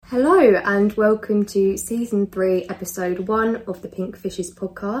Hello and welcome to Season 3, Episode 1 of the Pinkfishes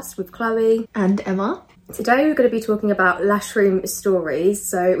podcast with Chloe and Emma. Today we're going to be talking about lash room stories.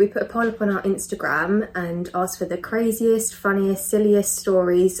 So we put a poll up on our Instagram and asked for the craziest, funniest, silliest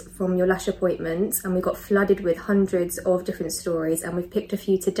stories from your lash appointments, and we got flooded with hundreds of different stories, and we've picked a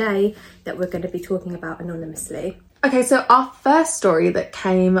few today that we're going to be talking about anonymously. Okay, so our first story that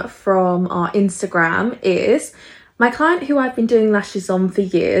came from our Instagram is: my client, who I've been doing lashes on for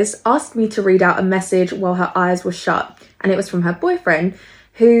years, asked me to read out a message while her eyes were shut, and it was from her boyfriend,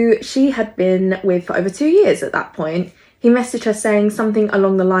 who she had been with for over 2 years at that point. He messaged her saying something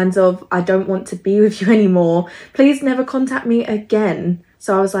along the lines of, "I don't want to be with you anymore. Please never contact me again."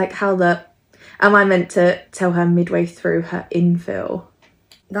 So I was like, how the... Am I meant to tell her midway through her infill?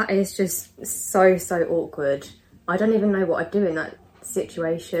 That is just so awkward. I don't even know what I'd do in that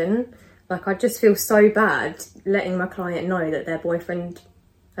situation. Like, I just feel so bad letting my client know that their boyfriend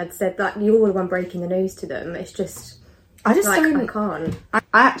had said that. You're the one breaking the news to them. It's just, I can't. I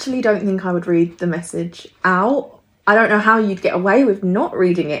actually don't think I would read the message out. I don't know how you'd get away with not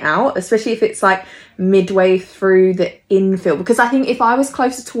reading it out, especially if it's like midway through the infill. Because I think if I was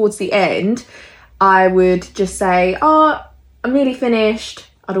closer towards the end, I would just say, "Oh, I'm nearly finished."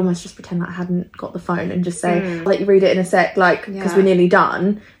 I'd almost just pretend that I hadn't got the phone and just say, "I'll let you read it in a sec," like, because we're nearly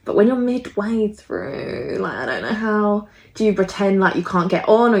done. But when you're midway through, like, I don't know how, do you pretend like you can't get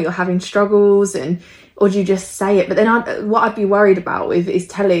on or you're having struggles, or do you just say it? But then what I'd be worried about with is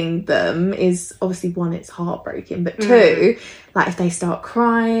telling them is, obviously, one, it's heartbreaking, but two, like, if they start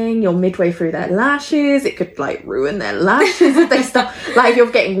crying, you're midway through their lashes, it could like ruin their lashes if they start, like, if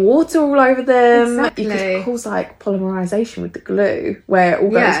you're getting water all over them. Exactly. You could cause like polymerization with the glue where it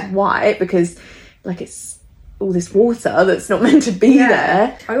all goes white because like it's all this water that's not meant to be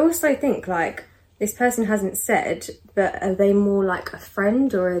there. I also think, like, this person hasn't said, but are they more like a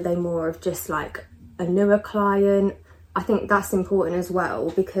friend or are they more of just like a newer client? I think that's important as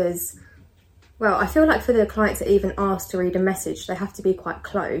well, because, well, I feel like for the clients that even ask to read a message, they have to be quite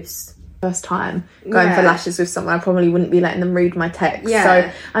close. First time going for lashes with someone, I probably wouldn't be letting them read my text.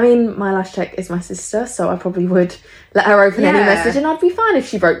 So, I mean, my lash tech is my sister, so I probably would let her open any message, and I'd be fine if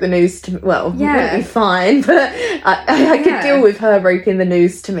she broke the news to me. Well, it wouldn't be fine, but I could deal with her breaking the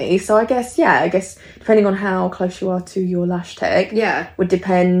news to me. So I guess depending on how close you are to your lash tech, would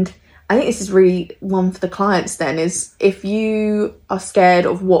depend. I think this is really one for the clients then, is if you are scared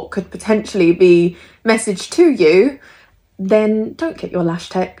of what could potentially be messaged to you, then don't get your lash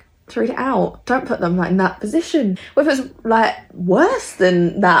tech to read it out. Don't put them like in that position. What if it's like worse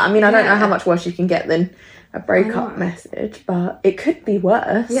than that? I mean, I don't know how much worse you can get than a breakup message, but it could be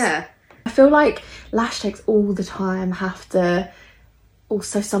worse. Yeah. I feel like lash techs all the time have to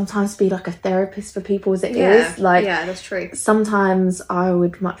also sometimes be like a therapist for people as it is. Like, yeah, that's true. Sometimes I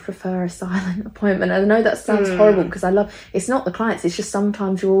would much prefer a silent appointment. I know that sounds horrible because it's not the clients, it's just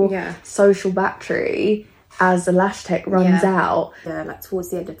sometimes your social battery as a lash tech runs out. Yeah, like towards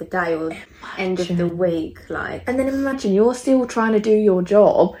the end of the day or end of the week, like. And then imagine you're still trying to do your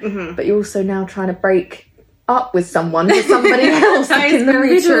job, but you're also now trying to break up with someone for somebody else. That is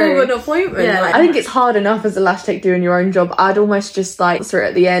very true. An appointment. Yeah, like, I think it's hard enough as a lash tech doing your own job. I'd almost just like answer it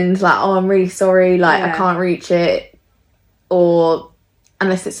at the end, like, "Oh, I'm really sorry, like I can't reach it," or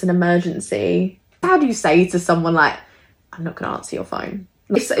unless it's an emergency. How do you say to someone like, "I'm not going to answer your phone"?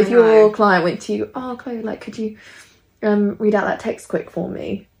 If your client went to you, "Oh, Chloe, like, could you read out that text quick for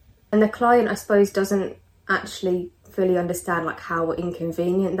me?" And the client, I suppose, doesn't actually fully understand like how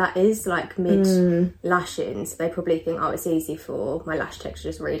inconvenient that is, like mid lashing. So they probably think, "Oh, it's easy for my lash tech to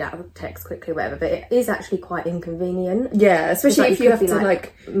just read out a text quickly," whatever. But it is actually quite inconvenient. Yeah, especially like, if you have to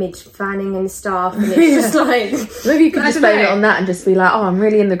like mid fanning and stuff, and it's just like maybe you could just blame it on that and just be like, "Oh, I'm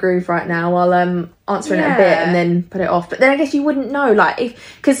really in the groove right now. I'll answer in a bit," and then put it off. But then I guess you wouldn't know, like,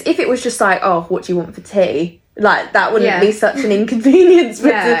 because if it was just like, "Oh, what do you want for tea?" Like, that wouldn't be such an inconvenience.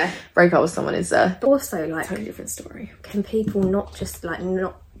 But to break up with someone is also like totally different story. Can people not just like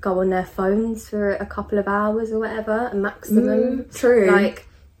not go on their phones for a couple of hours or whatever, a maximum? True. Like,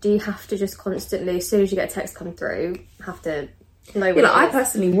 do you have to just constantly, as soon as you get a text come through, have to know what I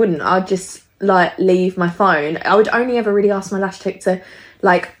personally wouldn't. I'd just like leave my phone. I would only ever really ask my lash tech to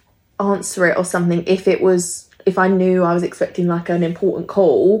like answer it or something if I knew I was expecting like an important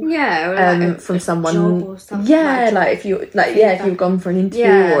call, from someone, job or something. If you've gone for an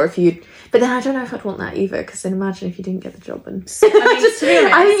interview or if you. But then I don't know if I'd want that either, because then imagine if you didn't get the job and.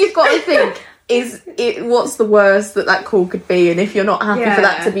 I think you've got to think, what's the worst that call could be, and if you're not happy for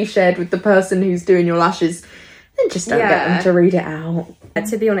that to be shared with the person who's doing your lashes, then just don't get them to read it out.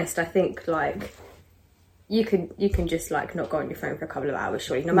 To be honest, I think like you can just like not go on your phone for a couple of hours,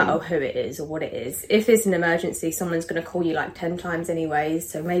 surely, no matter who it is or what it is. If it's an emergency, someone's going to call you like 10 times anyways,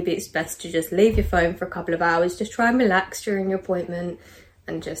 so maybe it's best to just leave your phone for a couple of hours, just try and relax during your appointment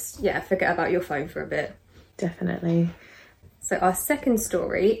and just, yeah, forget about your phone for a bit. Definitely. So our second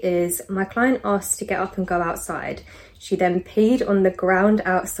story is, my client asked to get up and go outside. She then peed on the ground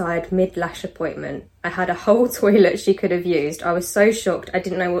outside mid-lash appointment. I had a whole toilet she could have used. I was so shocked, I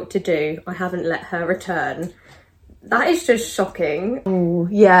didn't know what to do. I haven't let her return. That is just shocking. Oh,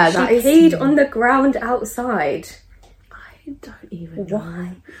 yeah. She peed on the ground outside. I don't even know.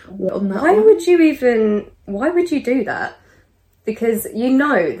 Why Why would you do that? Because you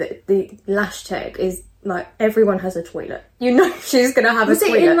know that the lash tech is like, everyone has a toilet. You know she's gonna have a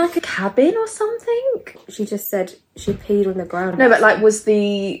toilet. Was it in like a cabin or something? She just said she peed on the ground. No, but like, was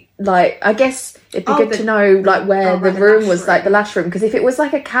the, like, I guess it'd be good to know like where the room was, like the lash room, because if it was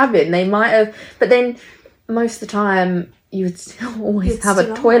like a cabin, they might have, but then most of the time you would still always have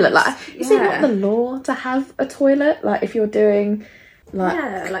a toilet. Like, is it not the law to have a toilet? Like, if you're doing like,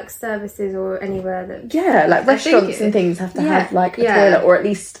 yeah, like services or anywhere that, yeah, like restaurants and things have to have like a toilet, or at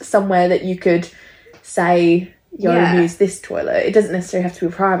least somewhere that you could say you only use this toilet. It doesn't necessarily have to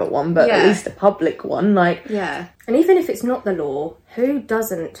be a private one, but at least a public one. Like, yeah. And even if it's not the law, who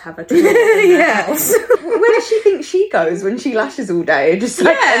doesn't have a toilet in their house? Where does she think she goes when she lashes all day? Just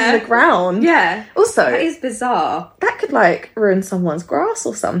like on the ground. Yeah. Also, that is bizarre. That could like ruin someone's grass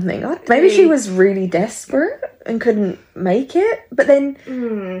or something. Maybe she was really desperate and couldn't make it. But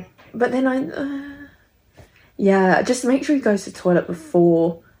then, yeah, just make sure you go to the toilet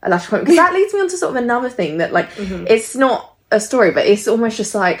before a lash appointment, because that leads me on to sort of another thing that, like, it's not a story, but it's almost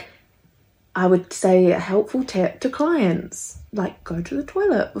just like, I would say a helpful tip to clients, like, go to the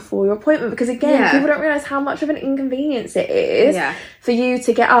toilet before your appointment, because again, people don't realise how much of an inconvenience it is for you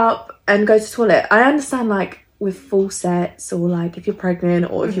to get up and go to the toilet. I understand, like, with full sets, or like if you're pregnant,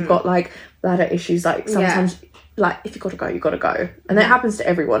 or if you've got like bladder issues, like sometimes like if you gotta go, you gotta go, and that happens to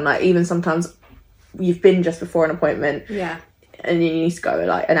everyone. Like, even sometimes you've been just before an appointment, and you need to go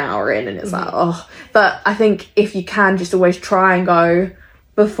like an hour in, and it's like, oh. But I think if you can, just always try and go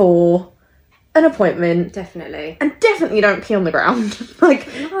before an appointment. Definitely. And definitely don't pee on the ground. Like,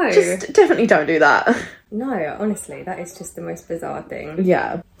 no. Just definitely don't do that. No, honestly, that is just the most bizarre thing.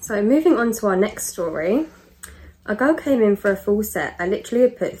 Yeah. So moving on to our next story. A girl came in for a full set. I literally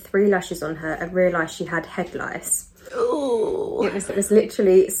had put 3 lashes on her and realised she had head lice. Ooh. It was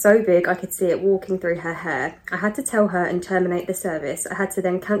literally so big I could see it walking through her hair. I had to tell her and terminate the service. I had to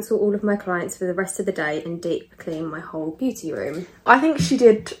then cancel all of my clients for the rest of the day and deep clean my whole beauty room. I think she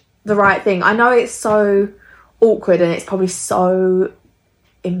did the right thing. I know it's so awkward and it's probably so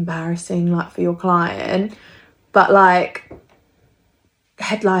embarrassing, like, for your client, but like,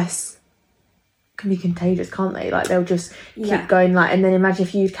 head lice can be contagious, can't they? Like, they'll just keep going, like, and then imagine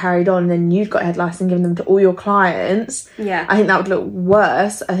if you'd carried on and then you'd got head lice and given them to all your clients. I think that would look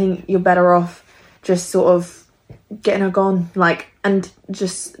worse. I think you're better off just sort of getting her gone, like, and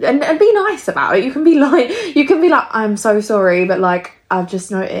just and be nice about it. You can be like, I'm so sorry, but like, I've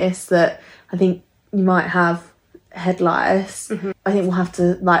just noticed that I think you might have head lice. I think we'll have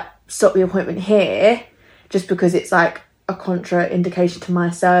to like stop the appointment here, just because it's like a contraindication to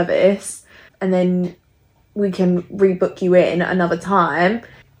my service, and then we can rebook you in another time.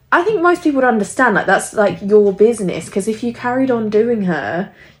 I think most people would understand, like, that's like your business, because if you carried on doing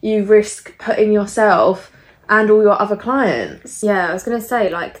her, you risk putting yourself and all your other clients. Yeah, I was going to say,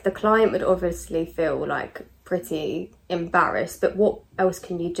 like, the client would obviously feel like pretty embarrassed, but what else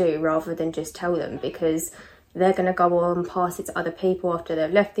can you do rather than just tell them? Because they're going to go on, pass it to other people after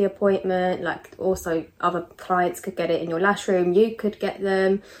they've left the appointment. Like, also other clients could get it in your lash room, you could get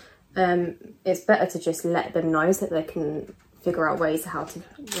them. It's better to just let them know so that they can figure out ways how to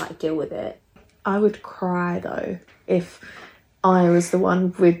like deal with it. I would cry though if I was the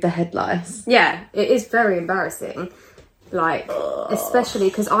one with the head lice. Yeah, it is very embarrassing, like, especially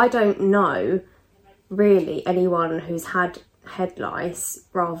because I don't know really anyone who's had head lice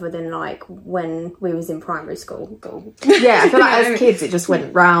rather than like when we was in primary school. Yeah, I feel like as kids it just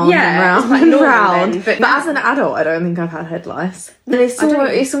went round and round like and round. Then, but as an adult, I don't think I've had head lice. And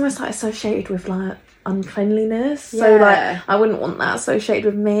it's almost like associated with like uncleanliness. So like, I wouldn't want that associated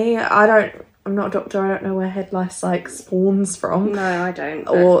with me. I'm not a doctor. I don't know where head lice like spawns from. No, I don't.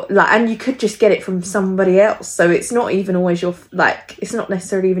 Or like, and you could just get it from somebody else. So it's not even always your like. It's not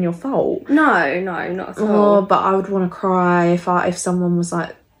necessarily even your fault. No, not at all. Oh, but I would want to cry if someone was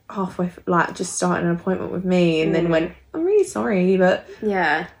like halfway, like just starting an appointment with me and then went, I'm really sorry, but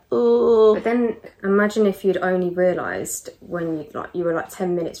yeah. Oh. But then imagine if you'd only realised when you were like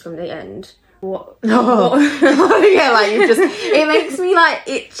 10 minutes from the end. What? Yeah, like you just, it makes me like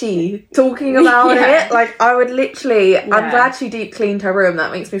itchy talking about it. Like I would literally, I'm glad she deep cleaned her room.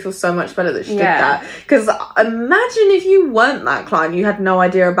 That makes me feel so much better that she did that. Because imagine if you weren't that client, you had no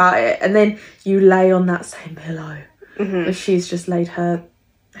idea about it, and then you lay on that same pillow that she's just laid her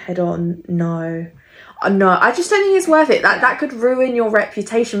head on. No, I just don't think it's worth it. That could ruin your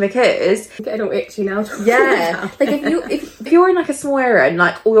reputation, because I'm getting all itchy now. Like if you're in like a small area and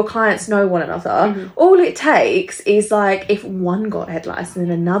like all your clients know one another, all it takes is like if one got head lice and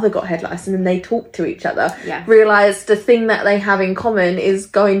then another got head lice and then they talk to each other, realise the thing that they have in common is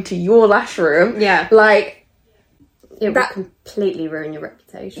going to your lash room. Like it would completely ruin your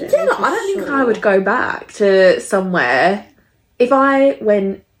reputation. I don't think I would go back to somewhere if I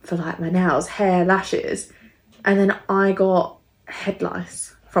went for like my nails, hair, lashes, and then I got head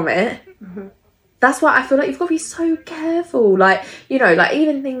lice from it. That's why I feel like you've got to be so careful. Like, you know, like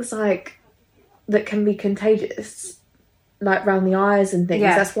even things like that can be contagious, like around the eyes and things.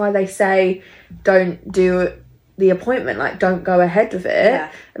 That's why they say don't do the appointment, like don't go ahead with it.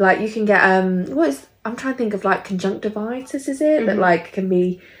 Like you can get I'm trying to think of like conjunctivitis, is it? That like can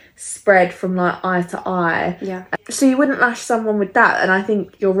be spread from like eye to eye. So you wouldn't lash someone with that, and I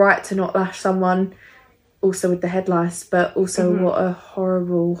think you're right to not lash someone also with the head lice, but also what a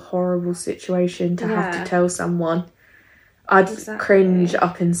horrible situation to have to tell someone. I'd cringe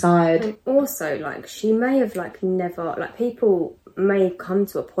up inside. And also, like, she may have like never, like, people may come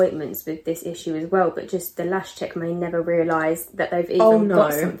to appointments with this issue as well, but just the lash tech may never realise that they've even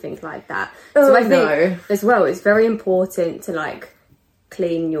got something like that. So I think as well, it's very important to like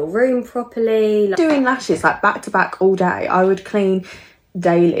clean your room properly. Like, doing lashes like back to back all day, I would clean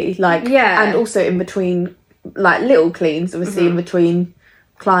daily, like and also in between, like little cleans obviously in between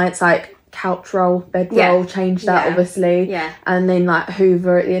clients, like couch roll, bed roll, change that obviously, and then like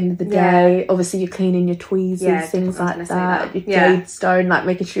hoover at the end of the day. Obviously you're cleaning your tweezers, things like that, your jade stone, like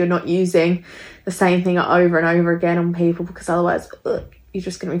making sure you're not using the same thing over and over again on people, because otherwise you're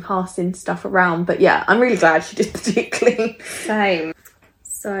just going to be passing stuff around. But yeah, I'm really glad she did the deep clean. Same.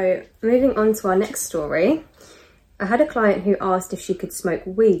 So moving on to our next story, I had a client who asked if she could smoke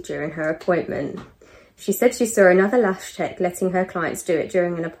weed during her appointment. She said she saw another lash tech letting her clients do it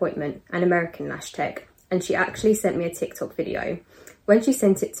during an appointment, an American lash tech, and she actually sent me a TikTok video. When she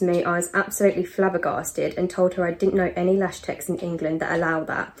sent it to me, I was absolutely flabbergasted and told her I didn't know any lash techs in England that allow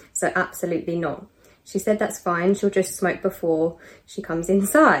that, so absolutely not. She said that's fine, she'll just smoke before she comes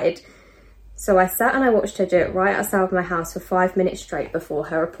inside. So I sat and I watched her do it right outside of my house for 5 minutes straight before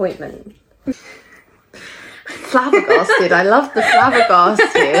her appointment. Flabbergasted. I love the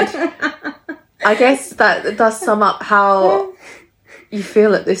flabbergasted. I guess that does sum up how you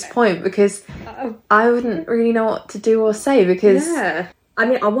feel at this point, because I wouldn't really know what to do or say, because... I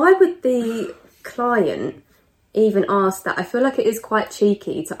mean, why would the client even ask that? I feel like it is quite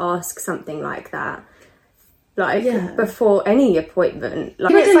cheeky to ask something like that. Like, before any appointment.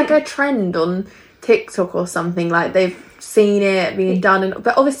 Like, it's like a trend on TikTok or something, like they've seen it being done,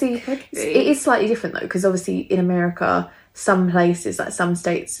 but obviously it is slightly different though, because obviously in America, some places, like some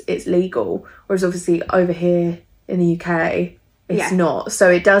states, it's legal, whereas obviously over here in the UK, it's not. So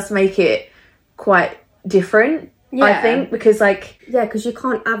it does make it quite different, I think, because like... Yeah, because you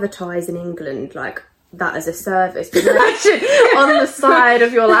can't advertise in England, like, that as a service. On the side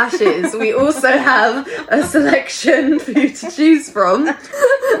of your lashes, we also have a selection for you to choose from.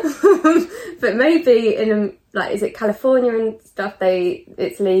 But maybe in like, is it California and stuff,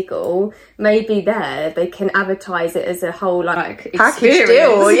 it's legal, maybe there they can advertise it as a whole like package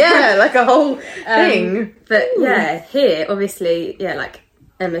deal, like a whole thing. But here obviously, like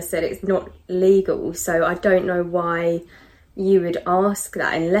Emma said, it's not legal, so I don't know why you would ask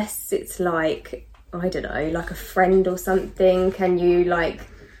that, unless it's like, I don't know, like a friend or something. Can you like...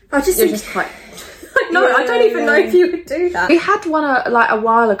 you're just quite... No, I don't even know if you would do that. We had one a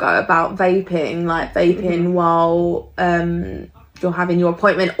while ago about vaping, while you're having your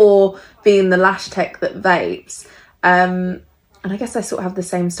appointment, or being the lash tech that vapes. And I guess I sort of have the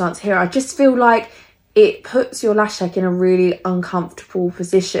same stance here. I just feel like it puts your lash tech in a really uncomfortable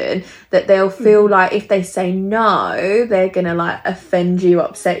position, that they'll feel like if they say no, they're gonna like offend you,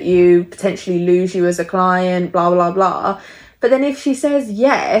 upset you, potentially lose you as a client, blah blah blah. But then if she says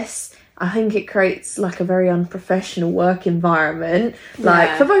yes, I think it creates like a very unprofessional work environment,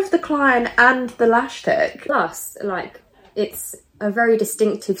 like for both the client and the lash tech. Plus, like, it's a very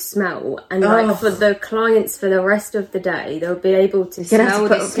distinctive smell, and like for the clients for the rest of the day, they'll be able to smell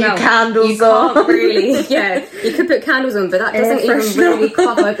the smell. Candles you on. Can't really, you could put candles on, but that doesn't even really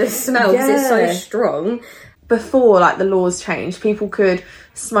cover the smell because it's so strong. before like the laws changed, people could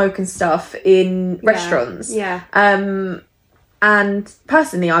smoke and stuff in restaurants. Yeah. And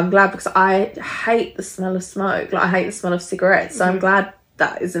personally, I'm glad, because I hate the smell of smoke. Like, I hate the smell of cigarettes. So I'm glad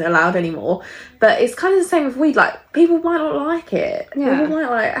that isn't allowed anymore. But it's kind of the same with weed. Like, people might not like it. Yeah. People might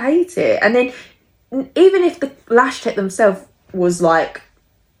like hate it. And then even if the lash tech themselves was like,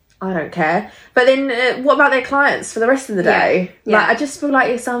 I don't care. But then what about their clients for the rest of the day? Yeah. Like, I just feel like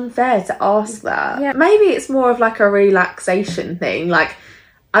it's unfair to ask that. Yeah. Maybe it's more of like a relaxation thing. Like,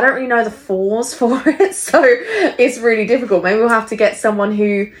 I don't really know the forms for it, so it's really difficult. Maybe we'll have to get someone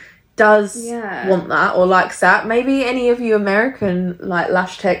who does want that or likes that. Maybe any of you American like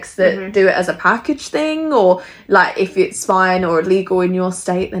lash techs that do it as a package thing, or like if it's fine or illegal in your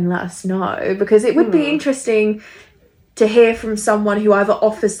state, then let us know, because it would be interesting to hear from someone who either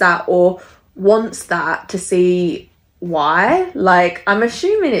offers that or wants that, to see why. Like, I'm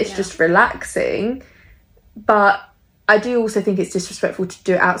assuming it's just relaxing, but I do also think it's disrespectful to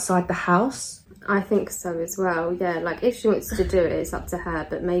do it outside the house. I think so as well, yeah. Like, if she wants to do it, it's up to her,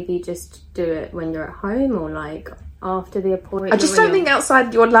 but maybe just do it when you're at home, or like after the appointment. I just don't think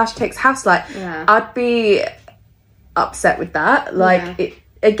outside your lash tech's house, like, I'd be upset with that. Like,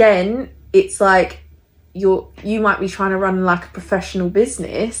 it's like you might be trying to run like a professional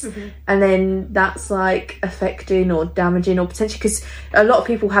business, and then that's like affecting or damaging, or potentially, because a lot of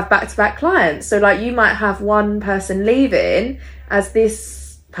people have back-to-back clients, so like you might have one person leaving as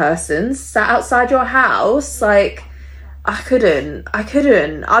this person sat outside your house. Like, I couldn't.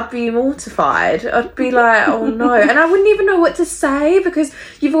 I'd be mortified. I'd be like, oh no. And I wouldn't even know what to say, because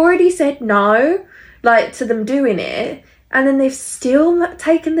you've already said no, like, to them doing it. And then they've still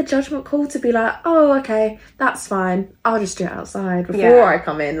taken the judgment call to be like, oh, okay, that's fine. I'll just do it outside before I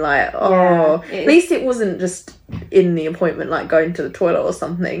come in. Like, at least it wasn't just in the appointment, like going to the toilet or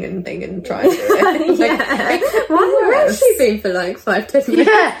something and trying to do it. Where has she been for like 5-10 minutes?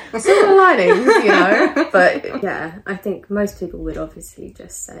 Yeah, silver linings, you know. But yeah, I think most people would obviously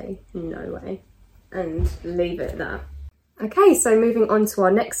just say no way and leave it at that. Okay, so moving on to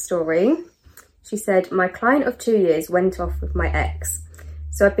our next story. She said, my client of 2 years went off with my ex.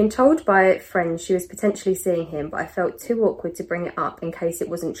 So I'd been told by friends she was potentially seeing him, but I felt too awkward to bring it up in case it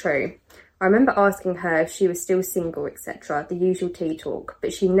wasn't true. I remember asking her if she was still single, etc., the usual tea talk,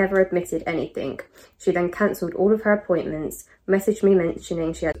 but she never admitted anything. She then cancelled all of her appointments, messaged me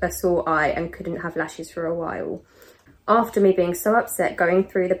mentioning she had a sore eye and couldn't have lashes for a while. After me being so upset going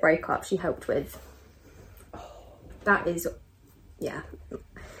through the breakup she helped with. That is, yeah.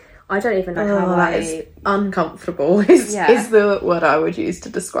 I don't even know how that is uncomfortable is the word I would use to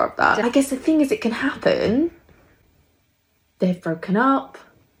describe that. I guess the thing is, it can happen. They've broken up.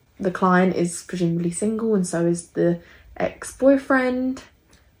 The client is presumably single, and so is the ex-boyfriend.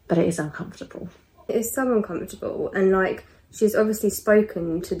 But it is uncomfortable. It is so uncomfortable. And like, she's obviously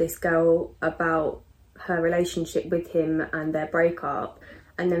spoken to this girl about her relationship with him and their breakup.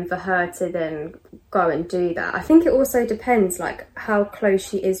 And then for her to then go and do that, I think it also depends like how close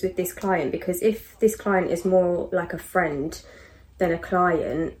she is with this client, because if this client is more like a friend than a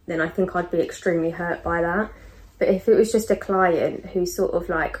client, then I think I'd be extremely hurt by that. But if it was just a client who sort of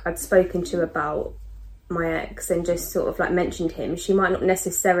like I'd spoken to about my ex and just sort of like mentioned him, she might not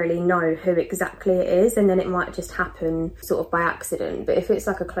necessarily know who exactly it is, and then it might just happen sort of by accident. But if it's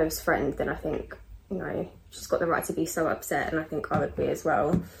like a close friend, then I think, you know, she's got the right to be so upset, and I think I would be as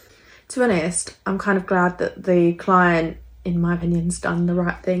well. To be honest, I'm kind of glad that the client, in my opinion, has done the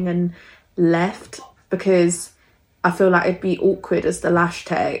right thing and left, because I feel like it'd be awkward as the lash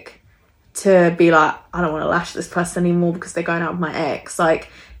tech to be like, I don't want to lash this person anymore because they're going out with my ex. Like,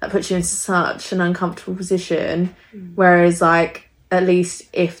 that puts you into such an uncomfortable position. Whereas, like, at least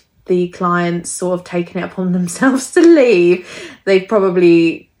if the client's sort of taken it upon themselves to leave, they've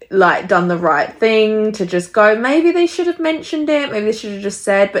probably like done the right thing to just go. Maybe they should have mentioned it, maybe they should have just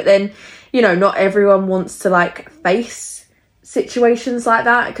said, but then, you know, not everyone wants to like face situations like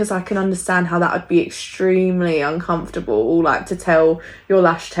that, because I can understand how that would be extremely uncomfortable, like to tell your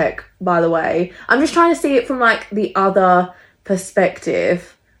lash tech, by the way. I'm just trying to see it from like the other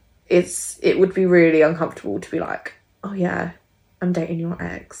perspective. It would be really uncomfortable to be like, oh yeah, I'm dating your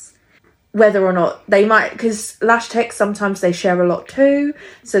ex. Whether or not they might, because lash techs, sometimes they share a lot too,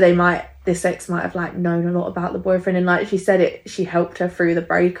 so this ex might have like known a lot about the boyfriend, and like she said, she helped her through the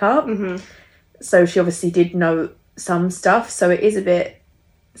breakup, so she obviously did know some stuff, so it is a bit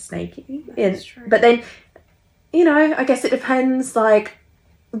snaky. That's true. But then, you know, I guess it depends, like,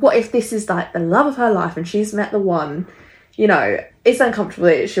 what if this is like the love of her life and she's met the one, you know, it's uncomfortable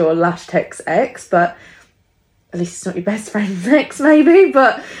that it's your lash tech's ex, but at least it's not your best friend's ex, maybe,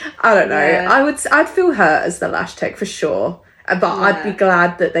 but I don't know. Yeah. I'd feel hurt as the lash tech for sure. But Yeah. I'd be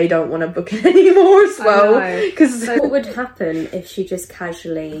glad that they don't want to book it anymore as well. Because so what would happen if she just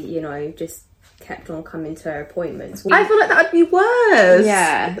casually, you know, just kept on coming to her appointments? I feel like that would be worse.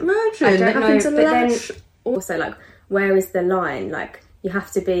 Yeah. Imagine I don't having know, to but lash. then also, like, where is the line? Like, you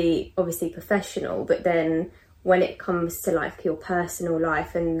have to be obviously professional, but then when it comes to like your personal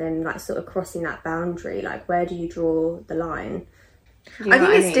life and then like sort of crossing that boundary, like, where do you draw the line? I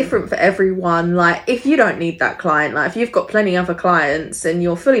think it's different for everyone. Like, if you don't need that client, like if you've got plenty of other clients and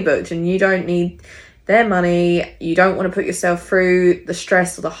you're fully booked and you don't need their money, you don't want to put yourself through the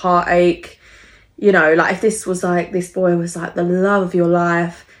stress or the heartache, you know, like if this was like, this boy was like the love of your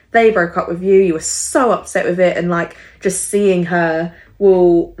life, they broke up with you, you were so upset with it, and like just seeing her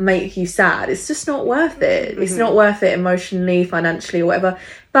will make you sad. It's just not worth it. It's not worth it emotionally, financially, or whatever.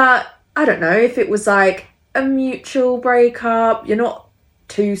 But I don't know, if it was like a mutual breakup, you're not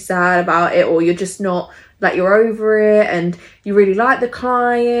too sad about it, or you're just not, like, you're over it and you really like the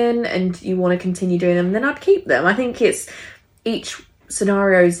client and you want to continue doing them, then I'd keep them. I think it's, each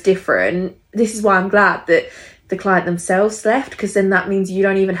scenario is different. This is why I'm glad that the client themselves left, because then that means you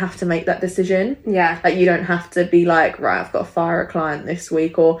don't even have to make that decision. Yeah. Like, you don't have to be like, right, I've got to fire a client this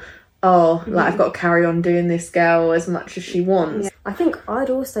week, or like I've got to carry on doing this girl as much as she wants. Yeah. I think I'd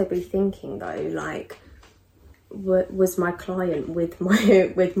also be thinking though, like, was my client with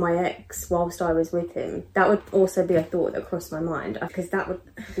my ex whilst I was with him? That would also be a thought that crossed my mind, because that would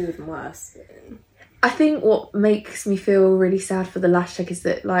be even worse. I think what makes me feel really sad for the lash tech is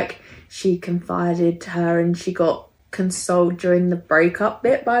that, like, she confided to her and she got consoled during the breakup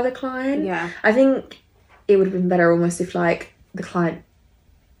bit by the client. Yeah. I think it would have been better almost if, like, the client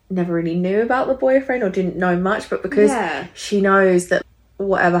never really knew about the boyfriend or didn't know much, but because she knows that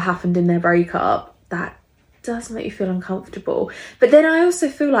whatever happened in their breakup, that does make you feel uncomfortable. But then I also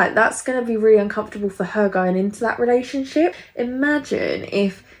feel like that's going to be really uncomfortable for her going into that relationship. Imagine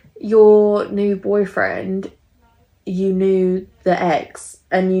if your new boyfriend, you knew the ex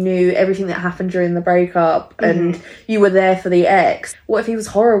and you knew everything that happened during the breakup and you were there for the ex. What if he was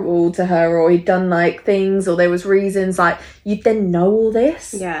horrible to her, or he'd done like things, or there was reasons, like, you'd then know all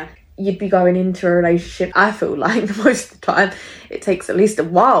this. Yeah. You'd be going into a relationship, I feel like most of the time it takes at least a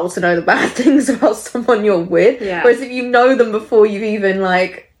while to know the bad things about someone you're with. Yeah. Whereas if you know them before you've even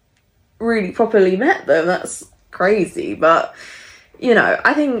like really properly met them, that's crazy. But, you know,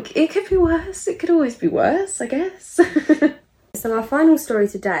 I think it could be worse. It could always be worse, I guess. So our final story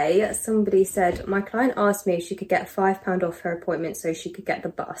today, somebody said, my client asked me if she could get £5 off her appointment so she could get the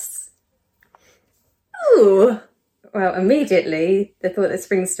bus. Ooh. Well, immediately, the thought that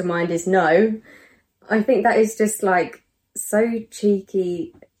springs to mind is no. I think that is just, like, so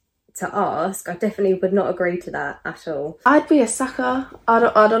cheeky to ask. I definitely would not agree to that at all. I'd be a sucker. I'd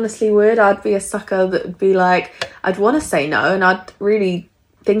honestly would. I'd be a sucker that would be like, I'd want to say no, and I'd really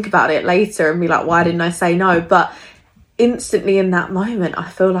think about it later and be like, why didn't I say no? But instantly in that moment, I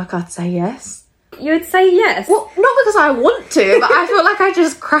feel like I'd say yes. You would say yes? Well, not because I want to, but I feel like I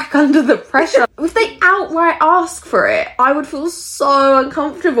just crack under the pressure. If they outright ask for it, I would feel so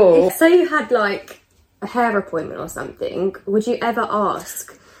uncomfortable. If, say you had, like, a hair appointment or something, would you ever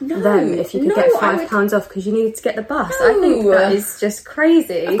ask them if you could get £5 off because you needed to get the bus? I think that is just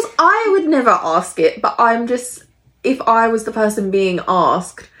crazy. I would never ask it, but I'm just, if I was the person being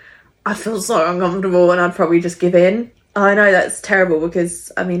asked, I'd feel so uncomfortable and I'd probably just give in. I know that's terrible,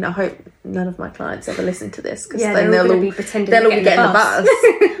 because I mean, I hope none of my clients ever listen to this, because then they'll all be pretending they'll all be getting the bus.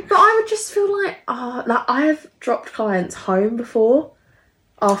 But I would just feel like, like I have dropped clients home before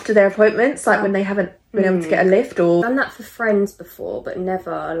after their appointments, like when they haven't been able to get a lift, or I've done that for friends before, but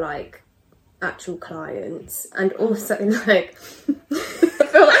never like actual clients. And also, like, I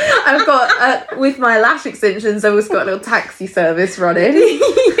feel like I've got with my lash extensions, I've always got a little taxi service running.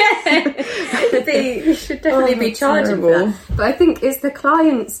 You should definitely be charging for that. But I think it's the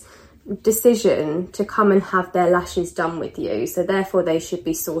client's decision to come and have their lashes done with you, so therefore they should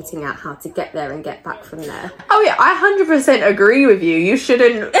be sorting out how to get there and get back from there. Oh yeah, I 100% agree with you. You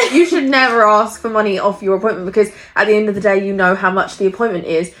should never ask for money off your appointment, because at the end of the day, you know how much the appointment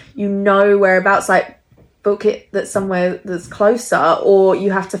is, you know whereabouts, like book it that's somewhere that's closer, or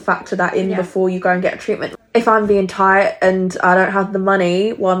you have to factor that in before you go and get a treatment. If I'm being tight and I don't have the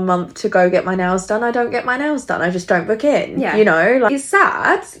money 1 month to go get my nails done, I don't get my nails done. I just don't book in. Yeah. You know, like, it's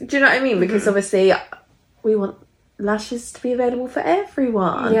sad. Do you know what I mean? Because obviously we want lashes to be available for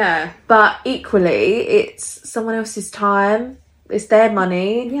everyone. Yeah. But equally, it's someone else's time. It's their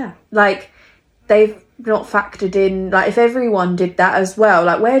money. Yeah. Like, they've not factored in, like if everyone did that as well,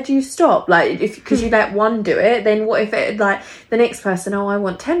 like where do you stop? Like if because you let one do it, then what if it like the next person, oh I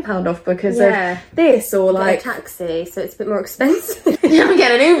want £10 off because of this, or like a taxi, so it's a bit more expensive. I'm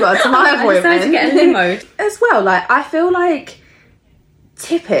getting an Uber to my appointment. I decided to get a limo as well. Like I feel like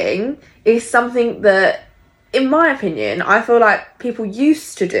tipping is something that, in my opinion, I feel like people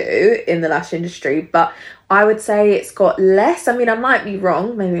used to do in the lash industry, but I would say it's got less. I mean, I might be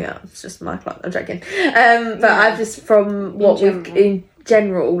wrong. Maybe it's just my clock. I'm joking. But I've just, from what we've in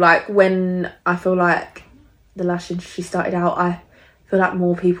general, like when I feel like the lash industry started out, I feel like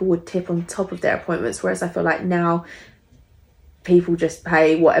more people would tip on top of their appointments, whereas I feel like now people just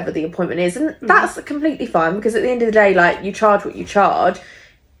pay whatever the appointment is, and that's completely fine, because at the end of the day, like, you charge what you charge.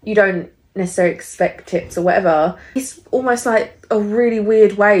 You don't necessarily expect tips or whatever. It's almost like a really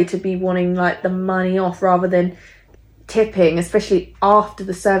weird way to be wanting like the money off rather than tipping, especially after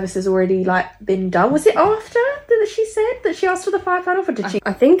the service has already like been done. Was it after that she said that she asked for the £5 off, or did she?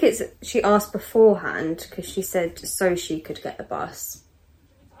 I think she asked beforehand, because she said so she could get the bus.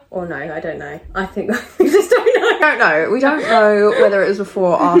 Or no, I don't know. I think we just don't know. We don't know whether it was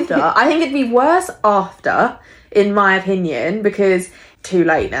before or after. I think it'd be worse after, in my opinion, because too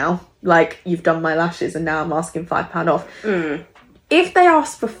late now. Like, you've done my lashes and now I'm asking £5 off. If they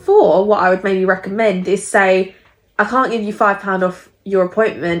asked before, what I would maybe recommend is say, I can't give you £5 off your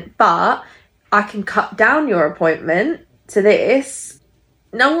appointment, but I can cut down your appointment to this.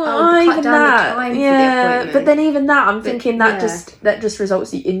 No, cut down the time for the appointment. But then even that, I'm thinking that just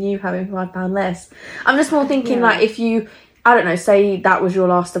results in you having £5 less. I'm just more thinking like, if you, I don't know, say that was your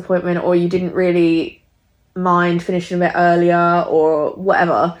last appointment, or you didn't really mind finishing a bit earlier or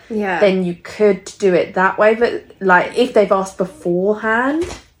whatever, then you could do it that way. But like, if they've asked beforehand,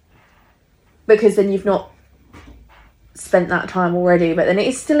 because then you've not spent that time already, but then it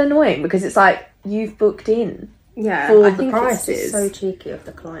is still annoying because it's like you've booked in. For I the think prices. it's so cheeky of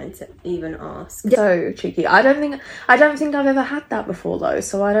the client to even ask. So cheeky. I don't think I've ever had that before though,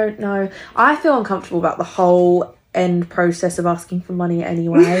 so I don't know. I feel uncomfortable about the whole end process of asking for money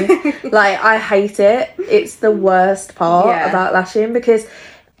anyway. Like, I hate it. It's the worst part about lashing, because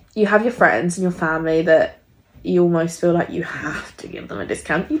you have your friends and your family that you almost feel like you have to give them a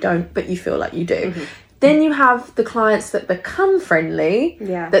discount. You don't, but you feel like you do. Then you have the clients that become friendly,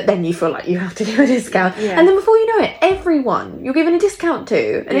 that then you feel like you have to give a discount. And then before you know it, everyone you're giving a discount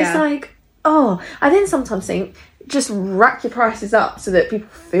to. And it's like, oh, I then sometimes think, just rack your prices up so that people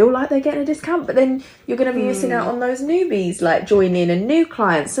feel like they're getting a discount, but then you're going to be missing out on those newbies, like joining and new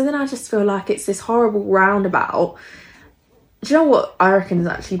clients. So then I just feel like it's this horrible roundabout. Do you know what I reckon is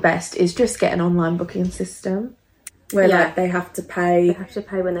actually best? Is just get an online booking system. Where like they have to pay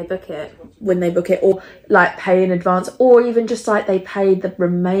when they book it, or like pay in advance, or even just like they pay the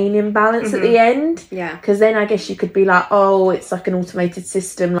remaining balance at the end. Because then I guess you could be like, oh, it's like an automated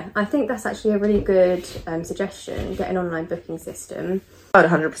system. I think that's actually a really good suggestion. Get an online booking system. I'd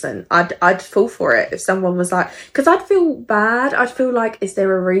 100%. I'd fall for it if someone was like, because I'd feel bad. I'd feel like, is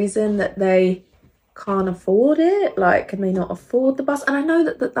there a reason that they can't afford it? Like, can they not afford the bus? And I know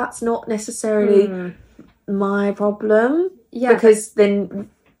that that's not necessarily my problem, because then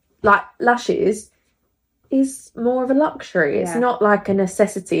like lashes is more of a luxury. It's not like a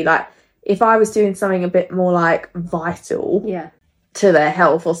necessity. Like, if I was doing something a bit more like vital to their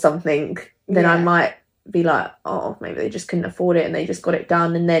health or something, then I might be like, oh, maybe they just couldn't afford it and they just got it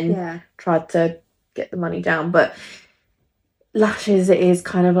done and then tried to get the money down. But lashes, it is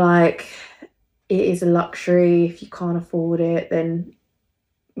kind of like, it is a luxury. If you can't afford it, then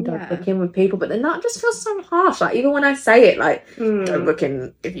don't book in with people. But then that just feels so harsh. Like, even when I say it, like, don't book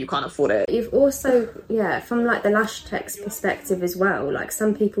in if you can't afford it. You've also, from like the lash tech's perspective as well, like,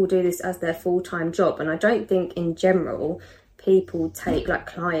 some people do this as their full-time job, and I don't think in general people take, like,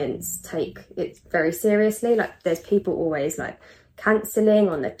 clients take it very seriously. Like, there's people always like cancelling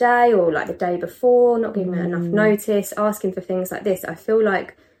on the day or like the day before, not giving it enough notice, asking for things like this. I feel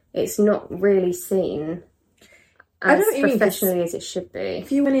like it's not really seen as professionally as it should be.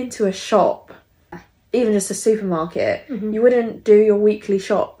 If you went into a shop, even just a supermarket, you wouldn't do your weekly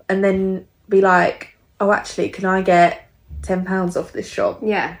shop and then be like, oh, actually, can I get £10 off this shop?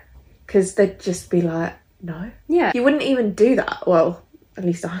 Because they'd just be like, no. You wouldn't even do that. Well, at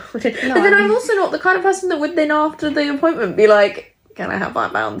least I wouldn't. No, but then I'm also not the kind of person that would then, after the appointment, be like, can I have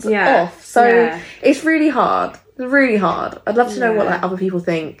 £5 off? So it's really hard. It's really hard. I'd love to know what like other people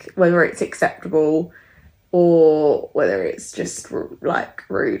think, whether it's acceptable or whether it's just like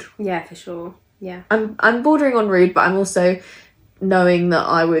rude. Yeah, for sure. Yeah. I'm bordering on rude, but I'm also knowing that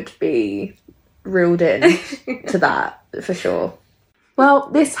I would be reeled in to that for sure.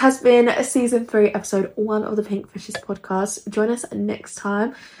 Well, this has been season 3, episode 1 of the Pinkfishes podcast. Join us next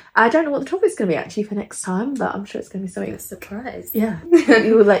time. I don't know what the topic's going to be actually for next time, but I'm sure it's going to be something. A surprise. Yeah,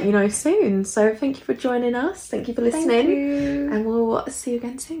 we will let you know soon. So thank you for joining us. Thank you for listening. Thank you. And we'll see you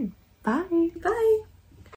again soon. Bye. Bye.